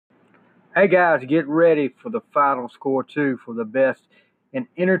Hey guys, get ready for the final score two for the best in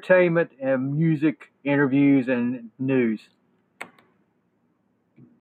entertainment and music, interviews, and news.